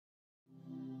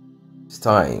It's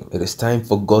time. It is time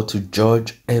for God to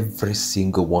judge every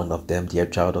single one of them, dear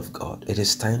child of God. It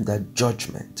is time that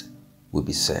judgment will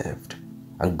be served.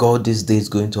 And God this day is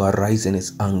going to arise in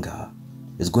his anger.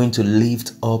 Is going to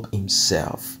lift up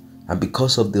himself. And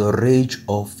because of the rage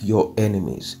of your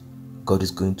enemies, God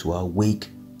is going to awake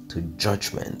to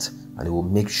judgment. And he will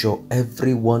make sure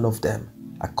every one of them,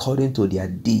 according to their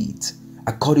deeds,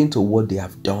 according to what they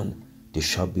have done, they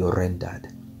shall be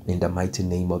rendered. In the mighty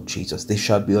name of Jesus. They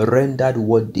shall be rendered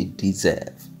what they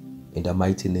deserve. In the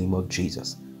mighty name of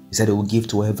Jesus. He said he will give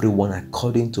to everyone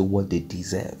according to what they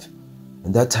deserve.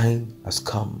 And that time has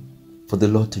come for the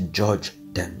Lord to judge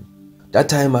them. That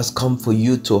time has come for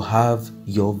you to have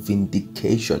your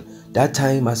vindication. That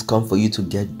time has come for you to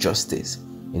get justice.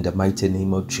 In the mighty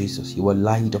name of Jesus. You were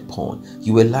lied upon.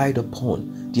 You were lied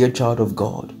upon. Dear child of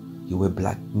God. You were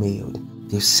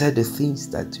blackmailed. They said the things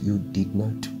that you did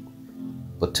not do.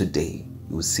 But today,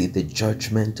 you will see the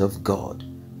judgment of God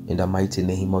in the mighty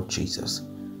name of Jesus.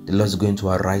 The Lord is going to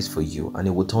arise for you, and he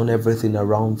will turn everything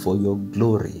around for your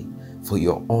glory, for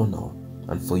your honor,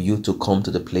 and for you to come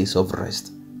to the place of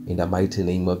rest in the mighty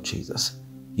name of Jesus.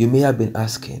 You may have been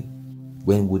asking,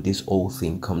 when would this whole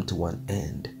thing come to an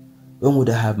end? When would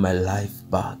I have my life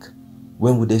back?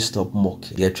 When would they stop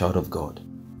mocking? Dear child of God,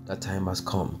 that time has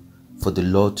come for the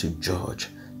Lord to judge.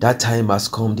 That time has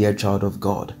come, dear child of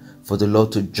God, for the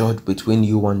Lord to judge between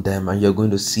you and them, and you're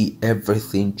going to see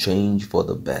everything change for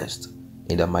the best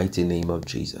in the mighty name of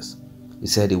Jesus. He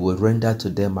said he will render to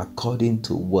them according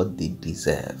to what they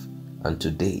deserve, and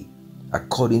today,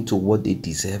 according to what they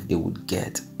deserve, they would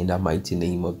get in the mighty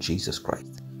name of Jesus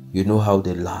Christ. You know how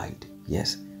they lied.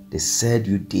 Yes, they said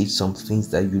you did some things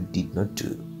that you did not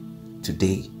do.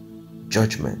 Today,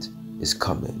 judgment is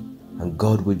coming, and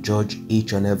God will judge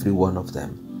each and every one of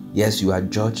them. Yes, you are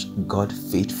judged God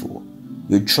faithful.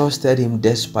 You trusted him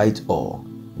despite all.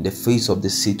 In the face of the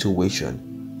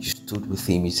situation, you stood with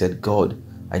him. You said, God,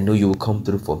 I know you will come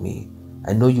through for me.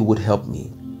 I know you would help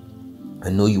me. I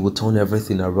know you will turn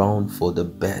everything around for the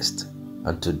best.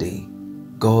 And today,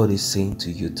 God is saying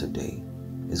to you today,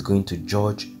 is going to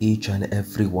judge each and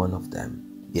every one of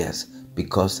them. Yes,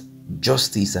 because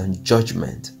justice and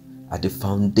judgment are the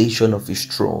foundation of his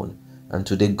throne. And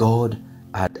today, God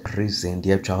had risen,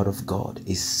 dear child of God,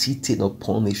 is sitting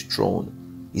upon his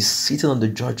throne, is sitting on the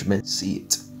judgment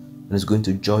seat, and is going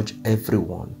to judge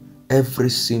everyone, every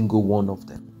single one of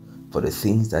them, for the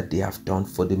things that they have done,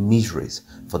 for the miseries,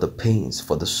 for the pains,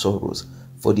 for the sorrows,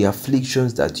 for the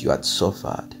afflictions that you had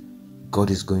suffered.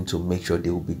 God is going to make sure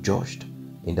they will be judged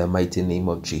in the mighty name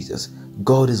of Jesus.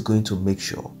 God is going to make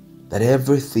sure that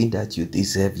everything that you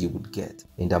deserve you would get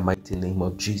in the mighty name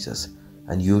of Jesus,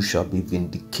 and you shall be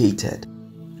vindicated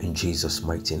in Jesus'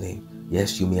 mighty name.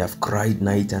 Yes, you may have cried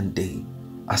night and day,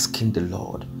 asking the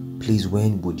Lord, please,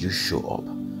 when would you show up?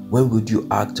 When would you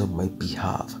act on my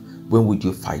behalf? When would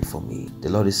you fight for me? The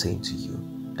Lord is saying to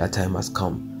you, that time has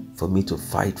come for me to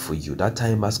fight for you. That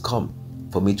time has come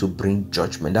for me to bring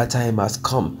judgment. That time has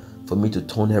come for me to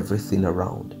turn everything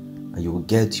around, and you will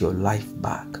get your life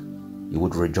back. You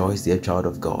would rejoice, dear child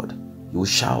of God. You will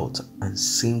shout and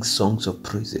sing songs of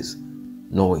praises,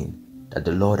 knowing that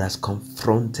the Lord has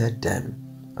confronted them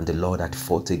and the Lord had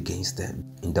fought against them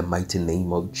in the mighty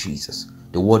name of Jesus.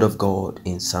 The word of God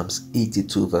in Psalms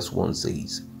 82 verse 1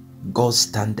 says, God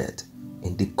standeth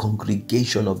in the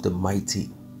congregation of the mighty.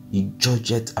 He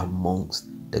judgeth amongst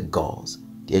the gods.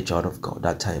 Dear child of God,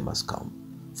 that time has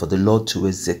come for the Lord to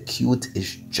execute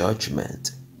his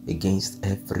judgment against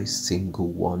every single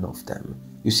one of them.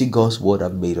 You see, God's word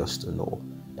have made us to know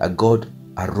that God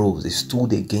arose, he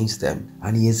stood against them,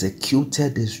 and he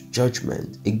executed his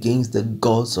judgment against the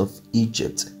gods of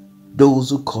Egypt, those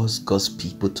who caused God's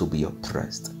people to be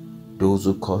oppressed, those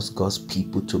who caused God's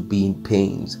people to be in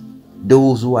pains,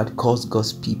 those who had caused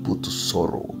God's people to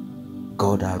sorrow.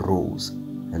 God arose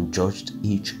and judged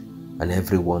each and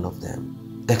every one of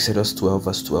them. Exodus 12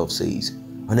 verse 12 says,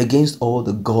 and against all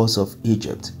the gods of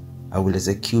Egypt I will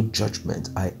execute judgment.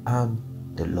 I am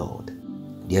the Lord.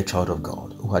 Dear child of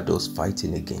God, who are those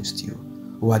fighting against you?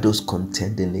 Who are those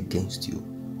contending against you?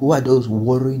 Who are those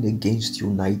warring against you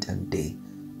night and day?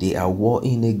 They are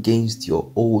warring against your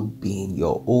whole being,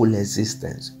 your whole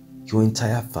existence, your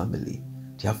entire family.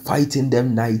 They are fighting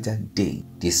them night and day.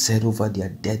 They said over their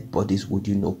dead bodies, would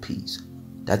you know peace?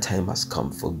 That time has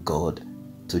come for God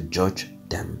to judge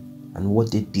them, and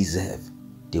what they deserve,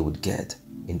 they would get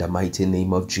in the mighty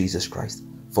name of Jesus Christ.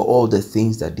 For all the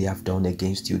things that they have done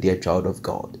against you, dear child of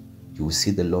God, you will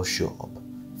see the Lord show up,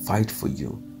 fight for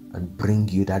you, and bring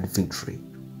you that victory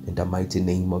in the mighty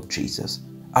name of Jesus.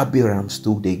 Abraham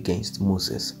stood against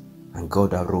Moses, and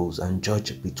God arose and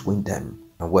judged between them.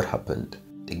 And what happened?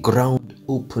 The ground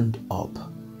opened up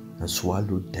and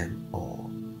swallowed them all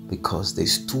because they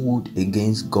stood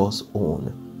against God's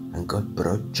own, and God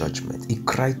brought judgment. He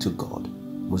cried to God.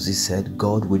 Moses said,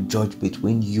 God will judge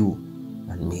between you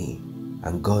and me.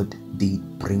 And God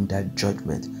did bring that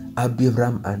judgment.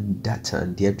 Abiram and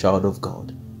Dathan, dear child of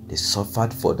God, they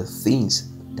suffered for the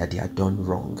things that they had done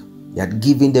wrong. He had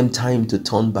given them time to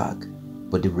turn back,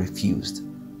 but they refused.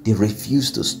 They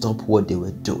refused to stop what they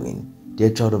were doing.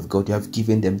 Dear child of God, you have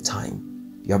given them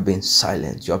time. You have been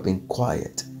silent. You have been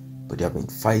quiet, but they have been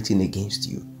fighting against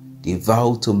you. They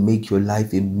vow to make your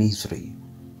life a misery.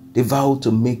 They vow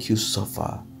to make you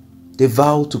suffer. They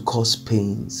vow to cause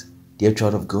pains, dear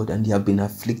child of God, and they have been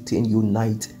afflicting you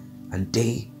night and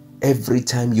day. Every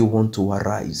time you want to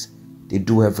arise, they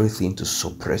do everything to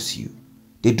suppress you.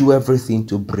 They do everything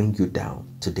to bring you down.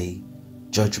 Today,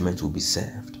 judgment will be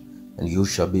served, and you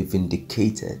shall be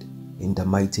vindicated in the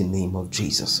mighty name of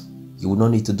Jesus. You will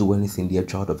not need to do anything, dear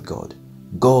child of God.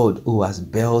 God, who has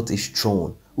built his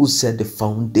throne, who set the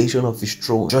foundation of his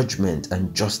throne, judgment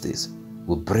and justice,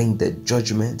 will bring the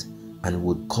judgment and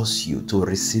will cause you to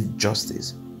receive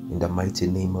justice in the mighty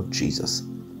name of Jesus.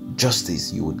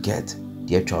 Justice you would get,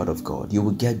 dear child of God. You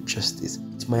will get justice.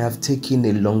 It may have taken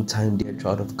a long time, dear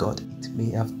child of God. It may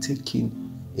have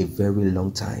taken a very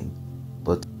long time,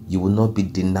 but you will not be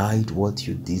denied what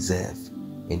you deserve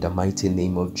in the mighty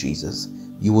name of Jesus.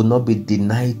 You will not be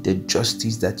denied the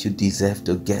justice that you deserve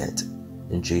to get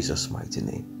in Jesus' mighty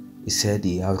name. He said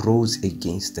he arose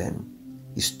against them.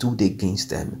 He stood against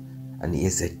them and he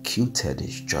executed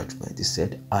his judgment. He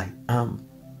said, I am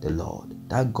the Lord.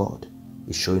 That God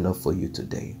is showing up for you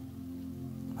today,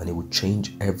 and it will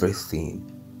change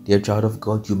everything. Dear child of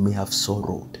God, you may have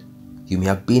sorrowed. You may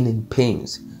have been in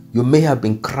pains. You may have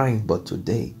been crying, but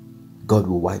today God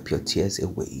will wipe your tears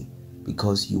away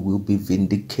because you will be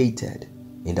vindicated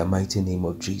in the mighty name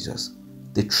of Jesus.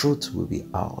 The truth will be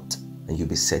out and you'll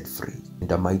be set free in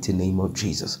the mighty name of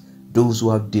Jesus. Those who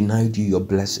have denied you your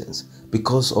blessings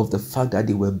because of the fact that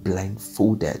they were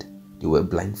blindfolded. They were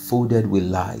blindfolded with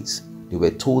lies. They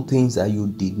were told things that you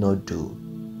did not do.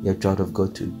 Dear child of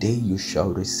God, today you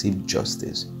shall receive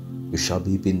justice. You shall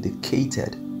be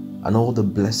vindicated, and all the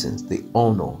blessings, the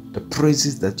honor, the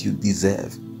praises that you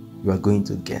deserve, you are going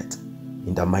to get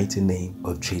in the mighty name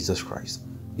of Jesus Christ.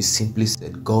 He simply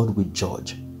said, God will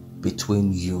judge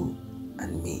between you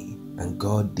and me. And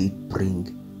God did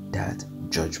bring that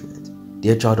judgment.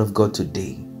 Dear child of God,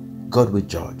 today, God will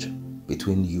judge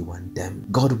between you and them.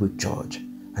 God will judge,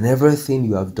 and everything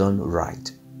you have done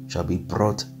right shall be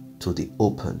brought to the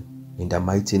open in the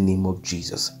mighty name of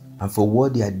Jesus. And for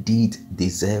what their deed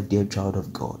deserve, dear child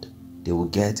of God, they will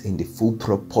get in the full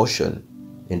proportion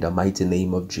in the mighty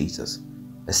name of Jesus.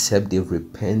 Except they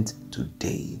repent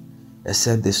today,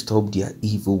 except they stop their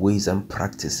evil ways and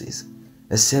practices,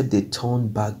 except they turn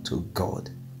back to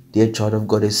God, dear child of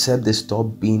God, except they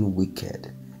stop being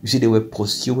wicked. You see, they were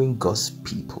pursuing God's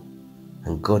people,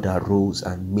 and God arose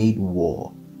and made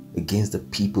war against the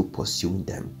people pursuing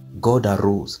them. God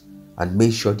arose and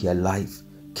made sure their life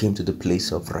came to the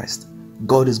place of rest.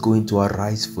 God is going to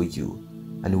arise for you,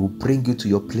 and He will bring you to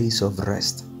your place of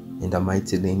rest in the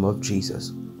mighty name of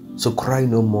Jesus. So cry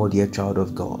no more, dear child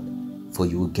of God, for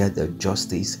you will get the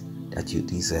justice that you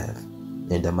deserve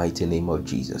in the mighty name of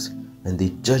Jesus. And the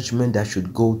judgment that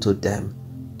should go to them,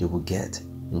 they will get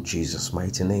in Jesus'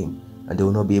 mighty name, and they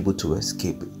will not be able to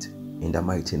escape it in the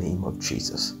mighty name of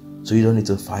Jesus. So you don't need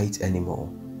to fight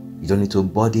anymore. You don't need to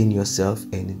burden yourself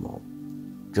anymore.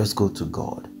 Just go to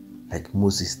God like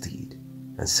Moses did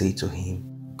and say to him,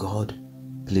 God,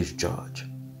 please judge.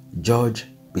 Judge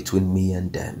between me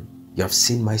and them. You have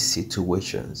seen my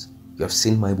situations. You have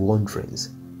seen my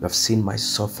wanderings. You have seen my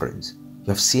sufferings. You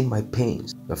have seen my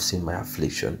pains. You have seen my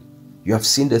affliction. You have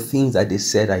seen the things that they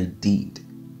said I did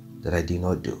that I did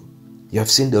not do. You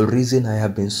have seen the reason I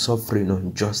have been suffering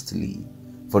unjustly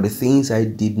for the things I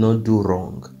did not do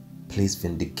wrong. Please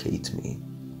vindicate me.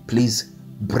 Please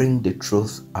bring the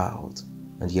truth out.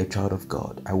 And dear child of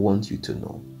God, I want you to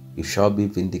know you shall be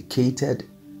vindicated,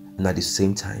 and at the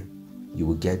same time, you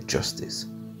will get justice.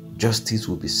 Justice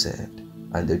will be served,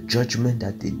 and the judgment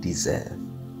that they deserve,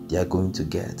 they are going to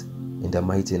get in the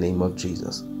mighty name of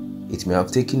Jesus. It may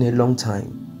have taken a long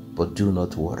time, but do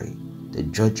not worry. The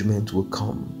judgment will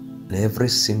come, and every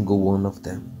single one of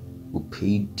them will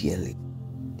pay dearly.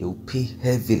 They will pay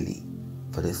heavily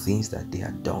for the things that they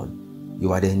had done.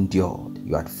 You had endured,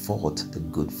 you had fought the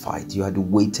good fight, you had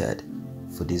waited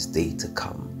for this day to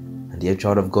come. And dear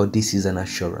child of God, this is an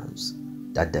assurance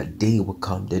that the day will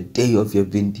come, the day of your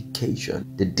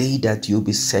vindication, the day that you'll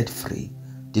be set free,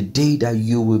 the day that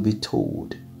you will be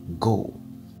told, go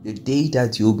The day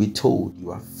that you'll be told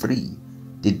you are free,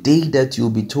 the day that you'll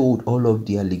be told all of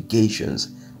the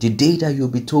allegations, the day that you'll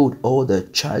be told all the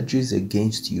charges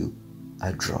against you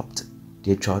are dropped.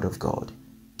 Dear child of God,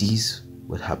 this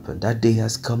will happen. That day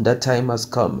has come, that time has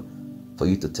come for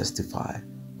you to testify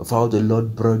of how the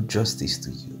Lord brought justice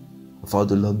to you, of how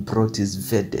the Lord brought his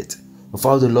verdict, of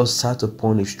how the Lord sat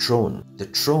upon his throne, the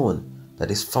throne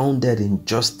that is founded in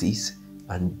justice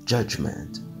and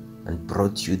judgment, and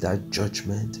brought you that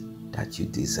judgment that you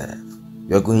deserve.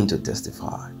 You are going to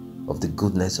testify of the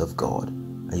goodness of God,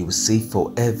 and you will say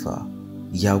forever,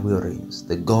 Yahweh reigns,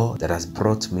 the God that has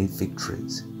brought me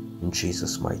victories. In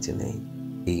Jesus' mighty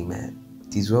name, amen.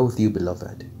 It is well with you,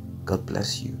 beloved. God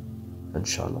bless you, and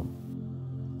shalom.